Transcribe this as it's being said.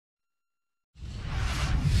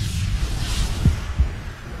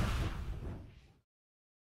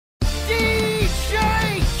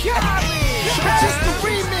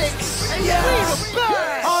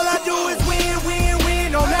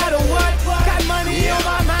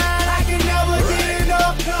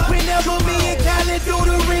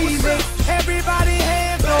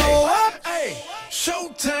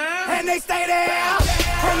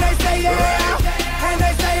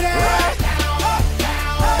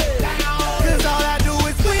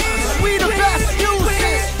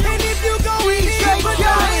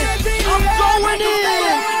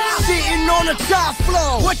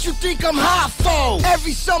What you think I'm hot for?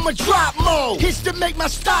 Every summer drop mode. Hits to make my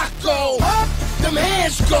stock go up. Them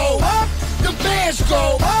hands go up. Them bands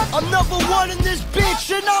go up. I'm number one in this bitch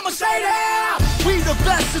and I'ma say that. We the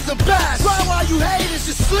best of the best. Try while you haters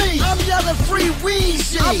asleep. I'm yelling free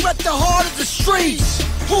Weezy. I rep the heart of the streets.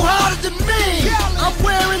 Who harder than me? I'm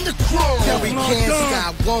wearing the crown. Yeah, we can't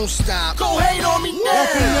stop, won't stop. Go hate on me now. I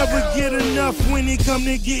can never get enough when it come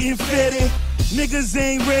to getting fitted. Niggas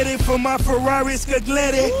ain't ready for my Ferrari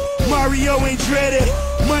Scaglietti. Mario ain't dreaded.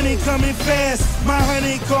 Money coming fast. My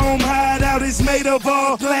honeycomb hideout is made of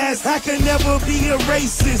all glass. I can never be a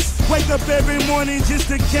racist. Wake up every morning just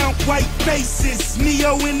to count white faces.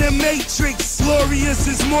 Neo in the Matrix. Glorious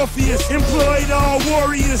as Morpheus. Employed all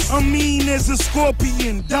warriors. I'm mean as a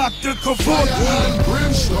scorpion. Dr. Kevorkian.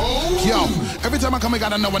 Yo, every time I come, I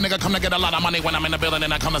gotta know a nigga come to get a lot of money. When I'm in the building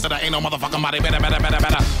and I come to say there ain't no motherfucking body.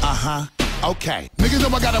 Better. Okay. Niggas know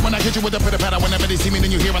I got it when I hit you with the pitter patter. Whenever they see me, then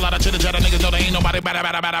you hear a lot of chitter chatter. Niggas know there ain't nobody better.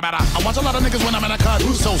 I watch a lot of niggas when I'm in a cut.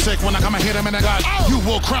 Who's so sick when I come and hit him in the gut? You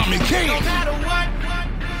will crown me king. No matter what.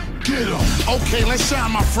 Get em. Okay, let's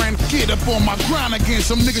shine, my friend. Get up on my grind again.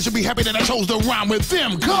 Some niggas should be happy that I chose to rhyme with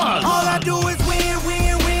them. Cause all I do is win,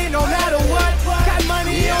 no matter what. Got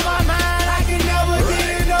money on my mind, I can never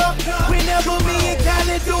get enough. Whenever me and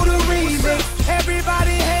Khaled do the remix,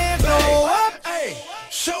 everybody hands go up.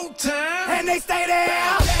 Showtime. And they stay there.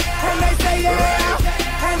 And they stay there.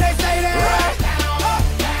 And they stay there.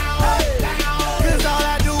 Cause all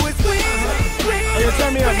I do is win. Hey, yo,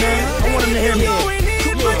 turn me up, man. I want him to hear me.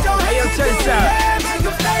 Hey, yo, check this out.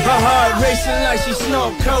 Her heart racing like she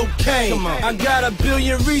snort cocaine. I got a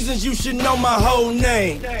billion reasons you should know my whole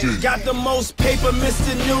name. Got the most paper,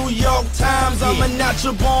 Mr. New York Times. I'm a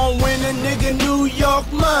natural born winner, nigga, New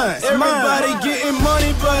York mine. Everybody getting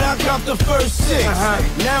money, but I count the first six.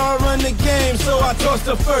 Now I run the game, so I toss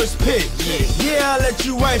the first pick. Yeah, I let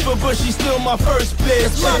you wife her, but she's still my first bitch.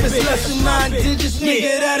 It's less than 9 digits,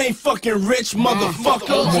 nigga, that ain't fucking rich,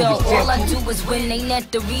 motherfucker. Hey, yo, all I do is win, ain't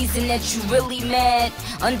that the reason that you really mad?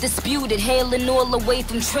 Undisputed, hailing all the way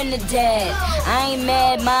from Trinidad. I ain't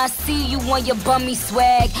mad, ma, I see you on your bummy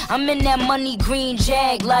swag. I'm in that money green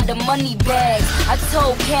jag, lot of money bags. I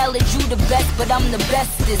told Khaled you the best, but I'm the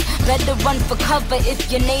bestest. Better run for cover if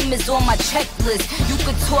your name is on my checklist. You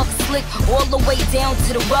could talk slick all the way down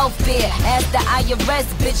to the welfare. As the IRS,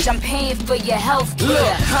 bitch, I'm paying for your health care.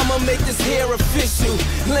 Look, I'ma make this hair official.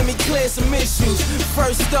 Let me clear some issues.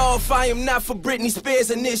 First off, I am not for Britney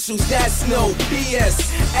Spears initials. That's no BS.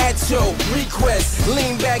 At your request,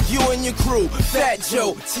 lean back, you and your crew. Fat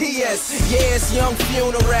Joe, TS, yeah, it's young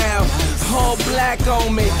funeral. All black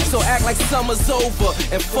on me, so act like summer's over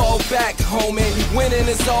and fall back, homie. Winning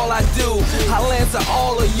is all I do. I'll answer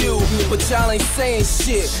all of you, but y'all ain't saying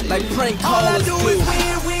shit like prank callers do. All I do is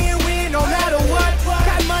win, no matter what.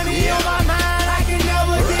 Got money on my mind, I can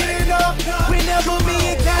never get enough. Whenever me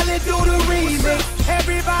and Khaled do the remix,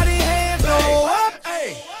 everybody hands go up.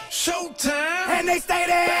 Showtime. And they stay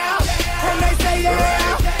there. And they stay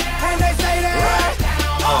there. And they stay there.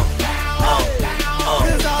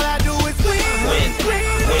 Cause all I do is win.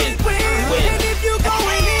 And if you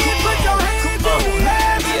going in, put your hands in the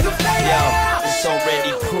air. Make them stay there. It's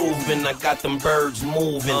already proven, I got them birds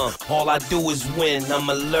moving. All I do is win, I'm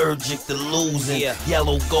allergic to losing.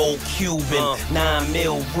 Yellow gold Cuban, 9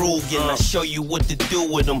 mil Rugen. I show you what to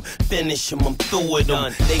do with them. Finish them, I'm through with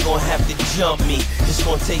them. They gon' have to jump me, it's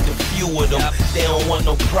gonna take a few of them. They don't want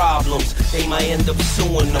no problems, they might end up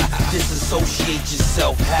suing them. Disassociate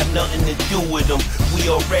yourself, have nothing to do with them. We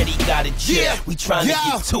already got a jet, we trying to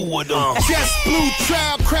get 2 of them. Just blue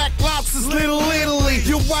trout, crack lobsters, Little Italy.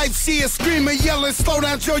 Your wife, she is screaming, yelling, slow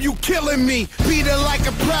down, Joe, you killing me. Beat her like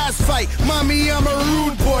a prize fight. Mommy, I'm a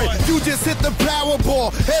rude boy. You just hit the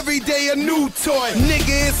Powerball. Every day a new toy.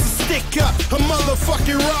 Nigga, it's a stick up, a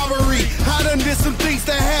motherfucking robbery. I done did some things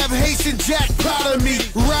that have Haitian Jack proud of me.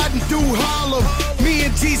 Riding through Harlem, me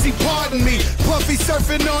and Jeezy, pardon me. Puffy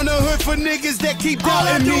surfing on the hood for niggas that keep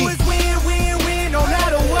doubting me. All I do is win, no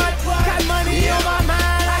matter what. Got money on my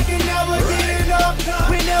mind, I can never get enough.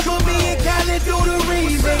 Whenever me and Khaled do the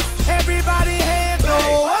remix, everybody hands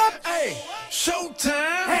go up.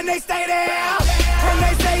 Showtime. And they stay there. And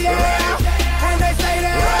they stay there.